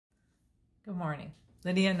Good morning.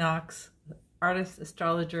 Lydia Knox, artist,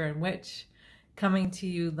 astrologer, and witch, coming to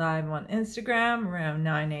you live on Instagram around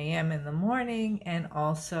 9 a.m. in the morning, and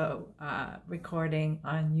also recording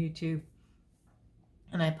on YouTube.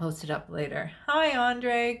 And I post it up later. Hi,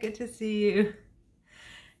 Andre. Good to see you.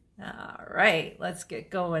 All right, let's get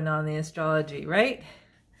going on the astrology, right?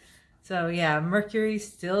 So yeah,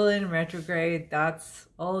 Mercury's still in retrograde. That's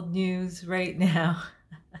old news right now.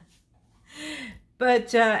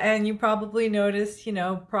 But, and you probably noticed,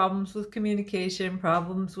 problems with communication,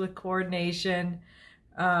 problems with coordination,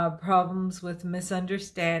 problems with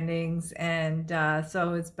misunderstandings. And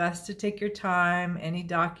so it's best to take your time. Any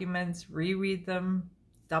documents, reread them,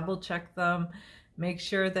 double check them, make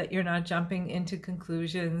sure that you're not jumping into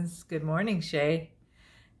conclusions. Good morning, Shay.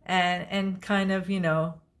 And kind of,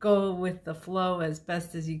 go with the flow as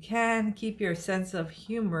best as you can. Keep your sense of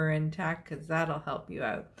humor intact because that'll help you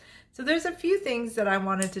out. So there's a few things that I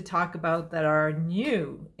wanted to talk about that are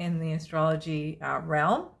new in the astrology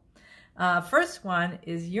realm. First one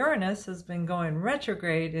is Uranus has been going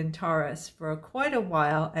retrograde in Taurus for quite a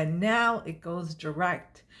while, and now it goes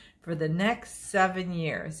direct for the next 7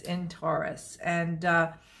 years in Taurus. And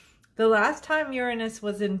the last time Uranus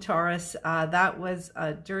was in Taurus, that was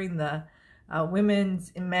during the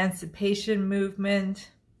women's emancipation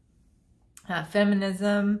movement,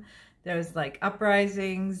 feminism. There's like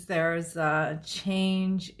uprisings, there's a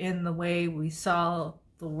change in the way we saw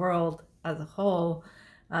the world as a whole.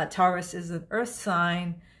 Taurus is an earth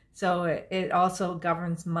sign, so it also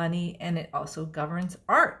governs money, and it also governs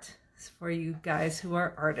art for you guys who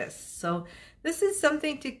are artists. So this is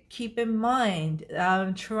something to keep in mind.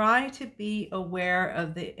 Try to be aware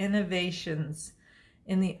of the innovations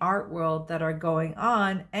in the art world that are going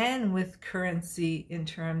on, and with currency in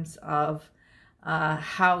terms of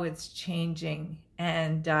how it's changing.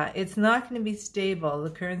 And it's not going to be stable. The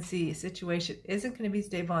currency situation isn't going to be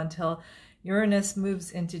stable until Uranus moves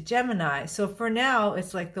into Gemini. So for now,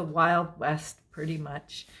 it's like the Wild West pretty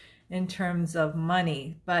much in terms of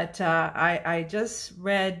money. But I just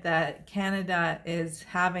read that Canada is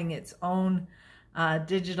having its own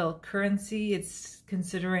digital currency. It's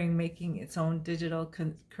considering making its own digital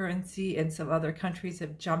currency, and some other countries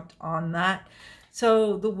have jumped on that.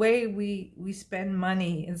 So the way we spend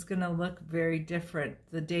money is going to look very different.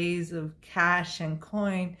 The days of cash and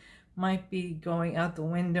coin might be going out the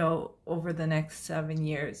window over the next 7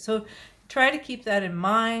 years. So try to keep that in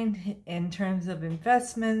mind in terms of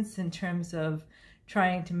investments, in terms of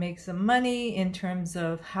trying to make some money, in terms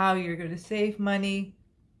of how you're going to save money.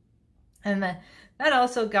 And that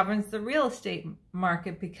also governs the real estate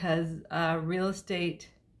market, because real estate,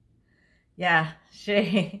 yeah,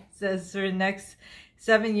 Shay says for the next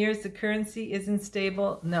 7 years, the currency isn't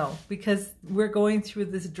stable. No, because we're going through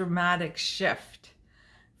this dramatic shift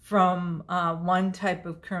from one type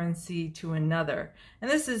of currency to another. And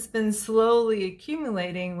this has been slowly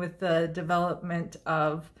accumulating with the development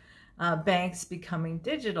of banks becoming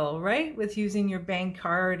digital, right? With using your bank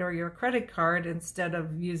card or your credit card instead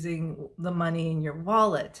of using the money in your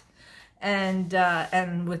wallet.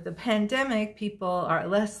 And with the pandemic, people are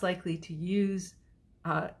less likely to use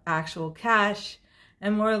actual cash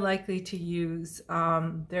and more likely to use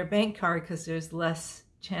their bank card, because there's less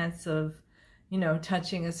chance of,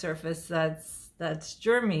 touching a surface that's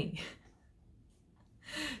germy.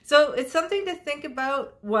 So it's something to think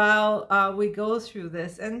about while we go through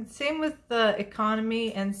this. And same with the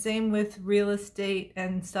economy, and same with real estate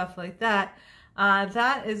and stuff like that.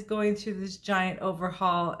 That is going through this giant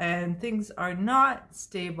overhaul, and things are not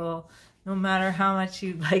stable. No matter how much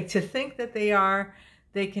you like to think that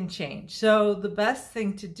they can change. So the best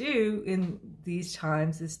thing to do in these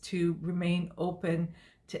times is to remain open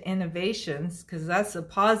to innovations, because that's a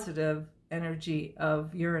positive energy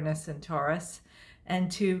of Uranus and Taurus, and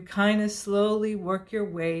to kind of slowly work your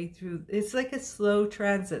way through. It's like a slow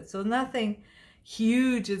transit. So nothing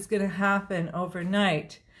huge is going to happen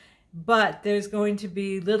overnight. But there's going to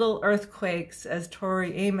be little earthquakes, as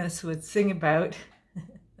Tori Amos would sing about.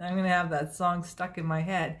 I'm going to have that song stuck in my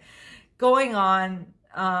head, going on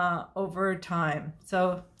over time.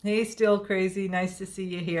 So, hey, Still Crazy, nice to see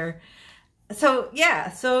you here. So, yeah,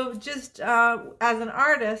 so just as an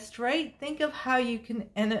artist, right, think of how you can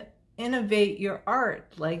innovate your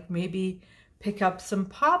art. Like maybe pick up some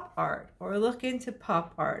pop art, or look into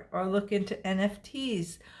pop art, or look into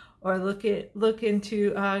NFTs, or look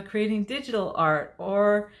into creating digital art,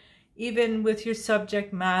 or even with your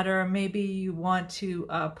subject matter, maybe you want to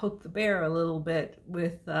poke the bear a little bit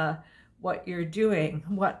with what you're doing.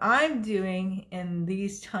 What I'm doing in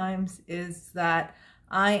these times is that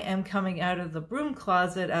I am coming out of the broom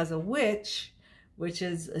closet as a witch which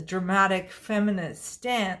is a dramatic feminist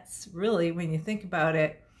stance, really, when you think about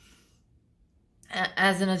it.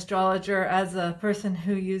 As an astrologer, as a person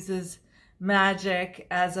who uses magic,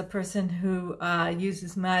 as a person who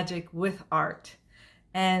uses magic with art.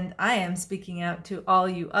 And I am speaking out to all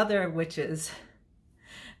you other witches.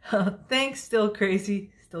 Thanks, Still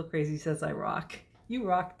Crazy. Still Crazy says I rock. You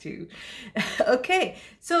rock too. Okay,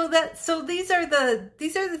 so these are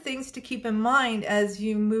the things to keep in mind as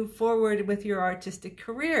you move forward with your artistic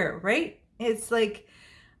career, right? It's like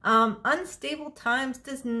unstable times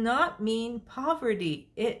does not mean poverty.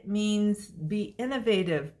 It means be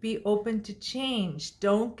innovative, be open to change.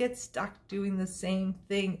 Don't get stuck doing the same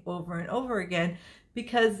thing over and over again,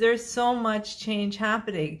 because there's so much change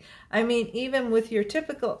happening. I mean, even with your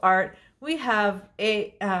typical art, we have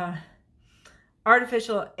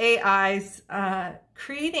artificial AIs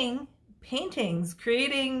creating paintings,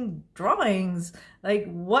 creating drawings. Like,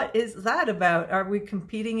 what is that about? Are we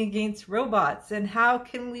competing against robots? And how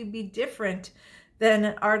can we be different than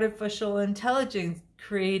an artificial intelligence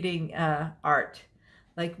creating art?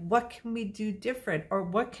 Like, what can we do different? Or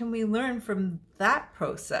what can we learn from that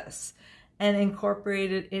process and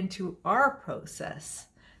incorporate it into our process?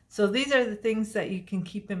 So these are the things that you can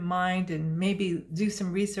keep in mind, and maybe do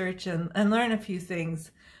some research and learn a few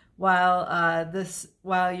things while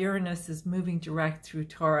Uranus is moving direct through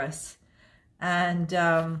Taurus. And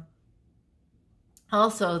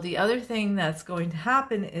also the other thing that's going to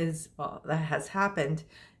happen is, well, that has happened,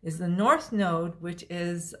 is the North Node, which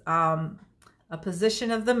is a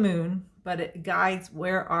position of the moon, but it guides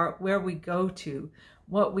where we go to,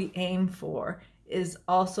 what we aim for, is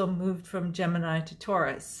also moved from Gemini to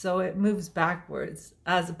Taurus. So it moves backwards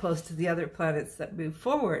as opposed to the other planets that move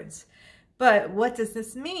forwards. But what does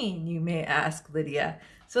this mean, you may ask, Lydia?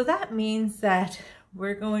 So that means that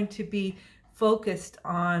we're going to be focused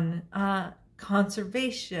on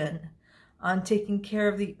conservation, on taking care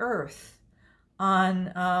of the earth,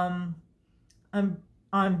 on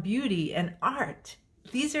beauty and art.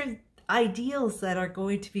 These are ideals that are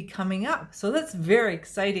going to be coming up. So that's very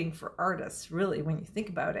exciting for artists, really, when you think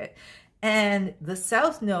about it. And the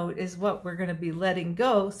South Node is what we're going to be letting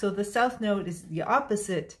go. So the South Node is the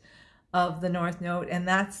opposite of the North Node, and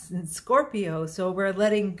that's in Scorpio. So we're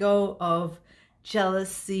letting go of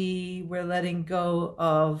jealousy, we're letting go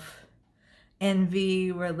of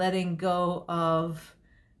envy, we're letting go of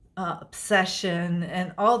obsession,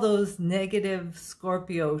 and all those negative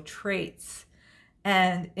Scorpio traits.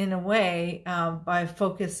 And in a way, by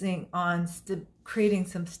focusing on creating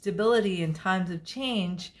some stability in times of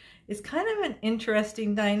change, is kind of an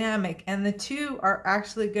interesting dynamic. And the two are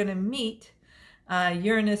actually going to meet,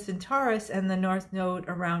 Uranus and Taurus and the North Node,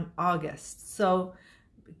 around August. So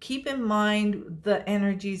keep in mind the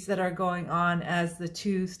energies that are going on as the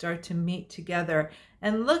two start to meet together,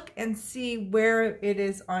 and look and see where it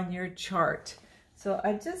is on your chart. So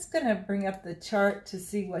I'm just going to bring up the chart to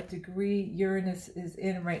see what degree Uranus is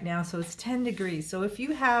in right now. So it's 10 degrees. So if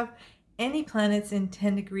you have any planets in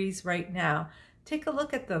 10 degrees right now, take a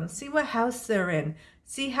look at them. See what house they're in.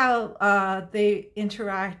 See how they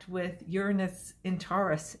interact with Uranus in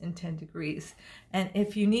Taurus in 10 degrees. And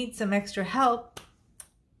if you need some extra help,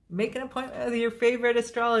 make an appointment with your favorite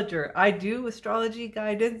astrologer. I do astrology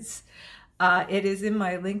guidance. It is in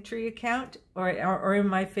my Linktree account or in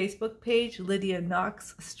my Facebook page, Lydia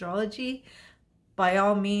Knox Astrology. By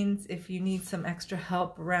all means, if you need some extra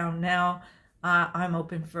help around now, I'm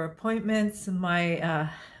open for appointments. My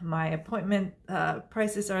appointment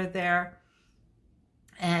prices are there.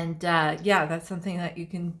 And yeah, that's something that you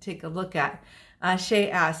can take a look at. Shay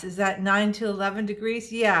asks, is that 9 to 11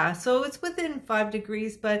 degrees? Yeah, so it's within 5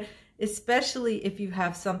 degrees, but especially if you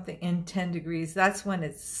have something in 10 degrees, that's when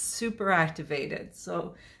it's super activated.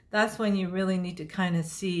 So that's when you really need to kind of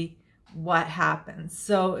see what happens.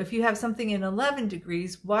 So if you have something in 11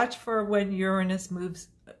 degrees, watch for when Uranus moves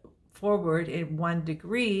forward in 1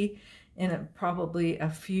 degree in probably a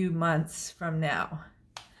few months from now,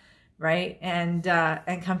 right? And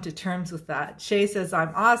come to terms with that. Shay says,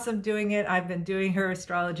 I'm awesome doing it. I've been doing her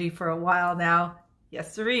astrology for a while now.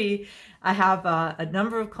 Yes, sirree. I have a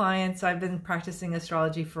number of clients. I've been practicing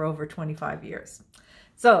astrology for over 25 years.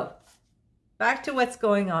 So back to what's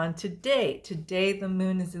going on today. Today, the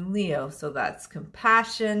moon is in Leo. So that's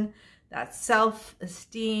compassion, that's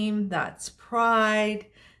self-esteem, that's pride,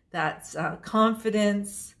 that's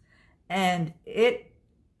confidence. And it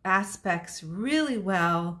aspects really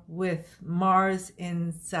well with Mars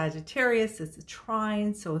in Sagittarius. It's a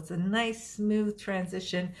trine, so it's a nice smooth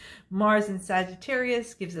transition. Mars in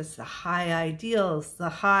Sagittarius gives us the high ideals, the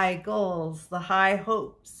high goals, the high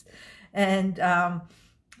hopes. And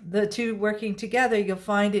the two working together, you'll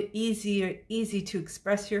find it easy to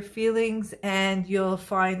express your feelings, and you'll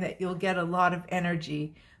find that you'll get a lot of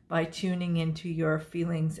energy by tuning into your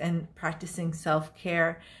feelings and practicing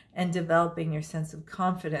self-care and developing your sense of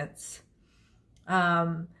confidence.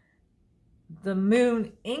 The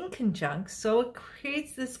moon in conjunct, so it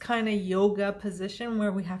creates this kind of yoga position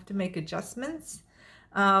where we have to make adjustments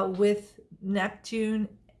with Neptune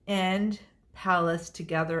and Pallas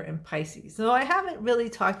together in Pisces. So I haven't really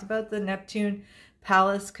talked about the Neptune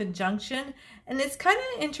Pallas conjunction, and it's kind of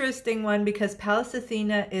an interesting one because Pallas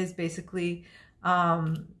Athena is basically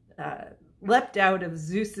leapt out of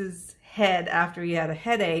Zeus's head after he had a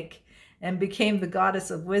headache and became the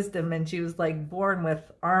goddess of wisdom, and she was like born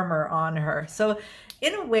with armor on her. So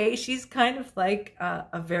in a way, she's kind of like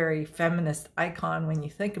a very feminist icon when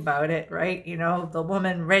you think about it, right? You know, the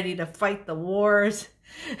woman ready to fight the wars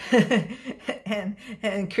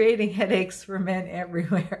and creating headaches for men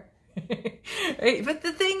everywhere. Right? But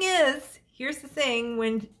the thing is, here's the thing,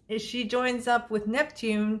 when she joins up with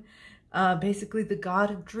Neptune, basically the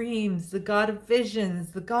god of dreams, the god of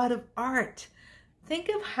visions, the god of art, think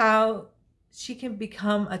of how she can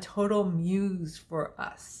become a total muse for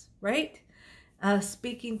us, right?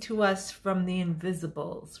 Speaking to us from the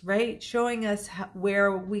invisibles, right? Showing us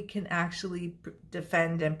where we can actually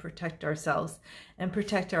defend and protect ourselves and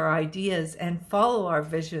protect our ideas and follow our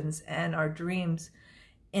visions and our dreams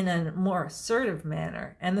in a more assertive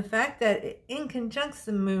manner. And the fact that it in conjuncts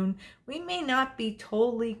the moon, we may not be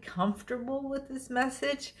totally comfortable with this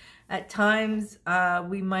message. At times,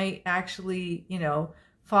 we might actually, you know,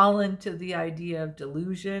 fall into the idea of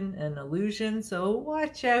delusion and illusion. So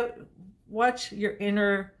watch out, watch your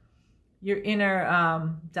inner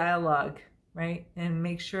dialogue, right? And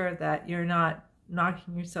make sure that you're not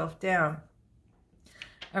knocking yourself down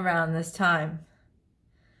around this time.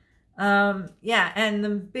 Yeah, and the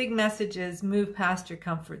big message is move past your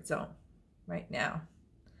comfort zone right now.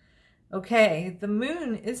 Okay, the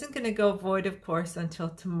moon isn't going to go void, of course, until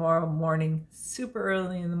tomorrow morning, super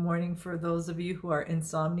early in the morning for those of you who are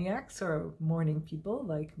insomniacs or morning people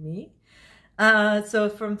like me. So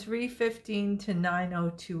from 3:15 to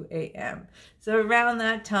 9:02 a.m. So around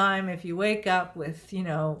that time, if you wake up with, you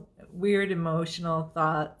know, weird emotional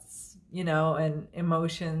thoughts, you know, and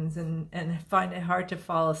emotions and find it hard to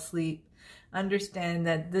fall asleep, understand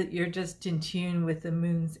that you're just in tune with the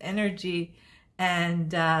moon's energy,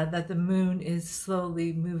 and that the moon is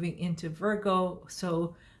slowly moving into Virgo.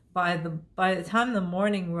 So by the time the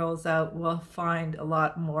morning rolls out, we'll find a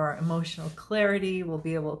lot more emotional clarity. We'll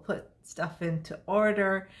be able to put stuff into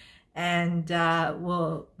order, and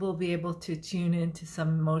we'll be able to tune into some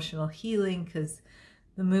emotional healing, because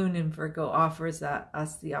the moon in Virgo offers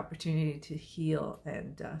us the opportunity to heal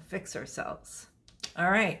and fix ourselves.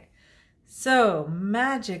 All right. So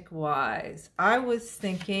magic-wise, I was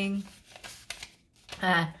thinking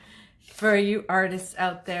for you artists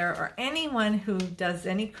out there or anyone who does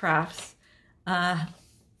any crafts,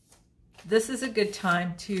 this is a good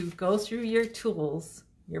time to go through your tools,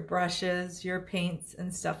 your brushes, your paints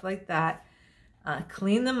and stuff like that,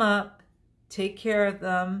 clean them up, take care of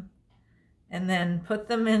them, and then put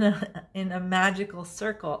them in a magical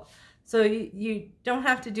circle. So you don't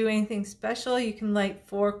have to do anything special. You can light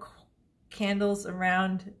 4 candles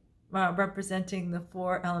around representing the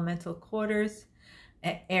 4 elemental quarters: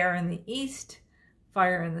 air in the east,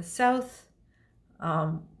 fire in the south,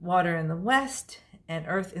 water in the west, and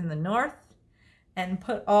earth in the north. And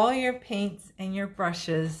put all your paints and your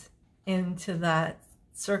brushes into that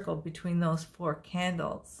circle between those 4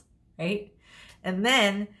 candles, right? And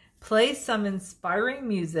then play some inspiring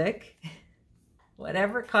music,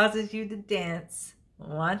 whatever causes you to dance,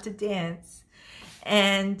 want to dance.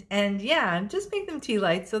 And yeah, just make them tea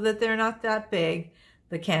lights so that they're not that big,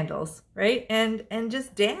 the candles, right? And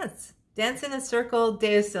just dance in a circle,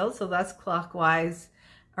 deosil, so that's clockwise,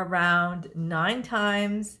 around 9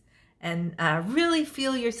 times. And really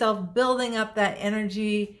feel yourself building up that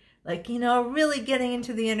energy, like, you know, really getting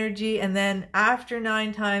into the energy. And then after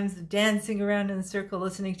 9 times, dancing around in the circle,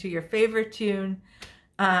 listening to your favorite tune,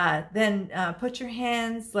 then put your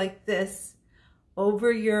hands like this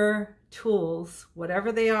over your tools,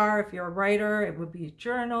 whatever they are. If you're a writer, it would be a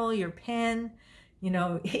journal, your pen, you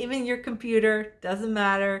know, even your computer, doesn't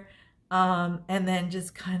matter. And then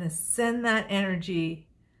just kind of send that energy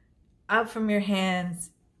out from your hands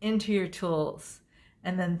into your tools,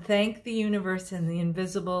 and then thank the universe and the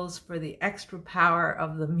invisibles for the extra power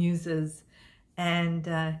of the muses, and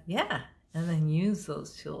yeah, and then use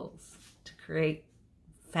those tools to create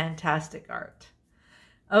fantastic art.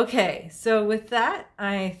 Okay, so with that,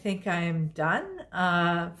 I think I am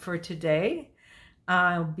done for today.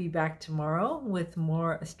 I'll be back tomorrow with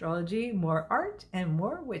more astrology, more art, and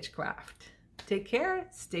more witchcraft. Take care.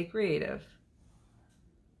 Stay creative.